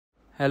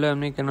Hello,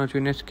 I'm Nick and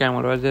Scam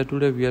Advisor.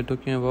 Today we are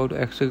talking about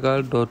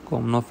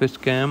Exergard.com. Not a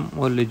scam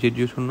or legit.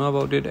 You should know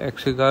about it.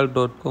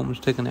 Exergard.com.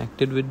 Stay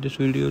connected with this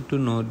video to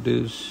know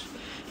this.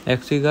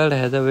 Exergard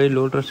has a very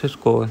low trust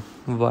score.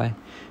 Why?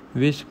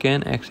 We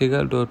scan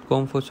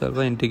Exergard.com for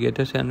server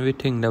indicators and we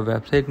think the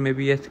website may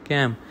be a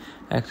scam.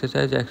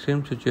 Exercise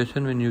extreme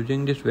situation when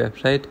using this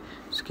website.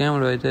 Scam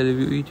Advisor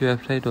review each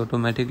website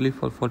automatically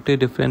for 40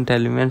 different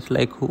elements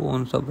like who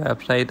owns the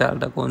website, are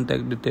the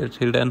contact details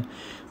hidden,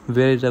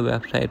 where is the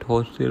website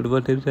hosted,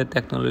 what is the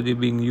technology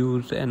being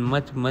used, and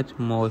much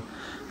more.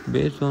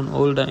 Based on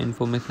all the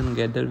information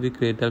gathered, we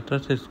create a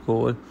trust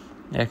score.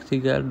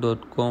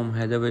 Exergard.com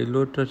has a very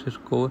low trust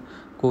score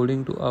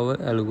according to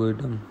our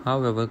algorithm.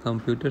 However,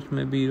 computers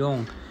may be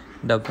wrong.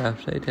 The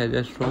website has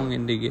a strong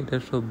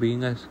indicators of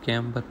being a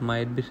scam but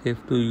might be safe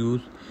to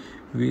use.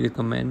 We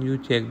recommend you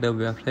check the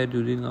website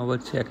using our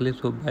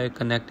checklist or by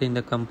connecting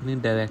the company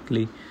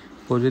directly.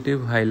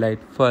 Positive highlight.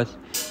 First,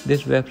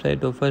 this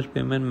website offers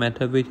payment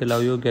method which allow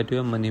you to get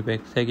your money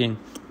back. Second,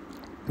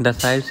 the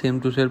site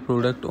seems to sell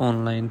product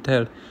online.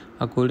 Third,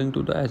 according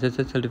to the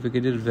SSL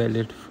certificate is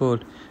valid.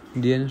 Fourth,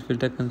 DNS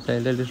filter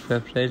consider this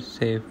website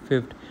safe.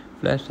 Fifth,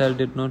 Flash sale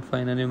did not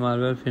find any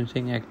malware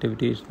phishing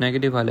activities.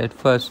 Negative highlight.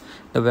 First,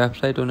 the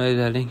website owner is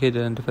having his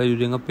identifier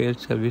using a paid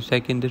service.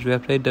 Second, this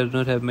website does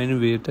not have many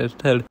visitors.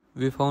 Third,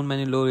 we found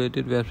many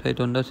low-rated websites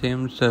on the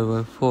same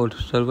server. Fourth,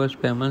 server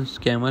spammers,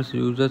 scammers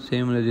use the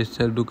same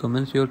register. Do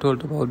comments your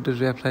thought about this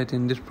website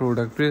in this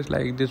product. Please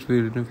like this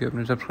video if you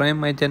haven't subscribed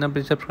my channel.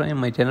 Please subscribe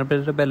my channel.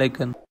 Press the bell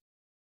icon.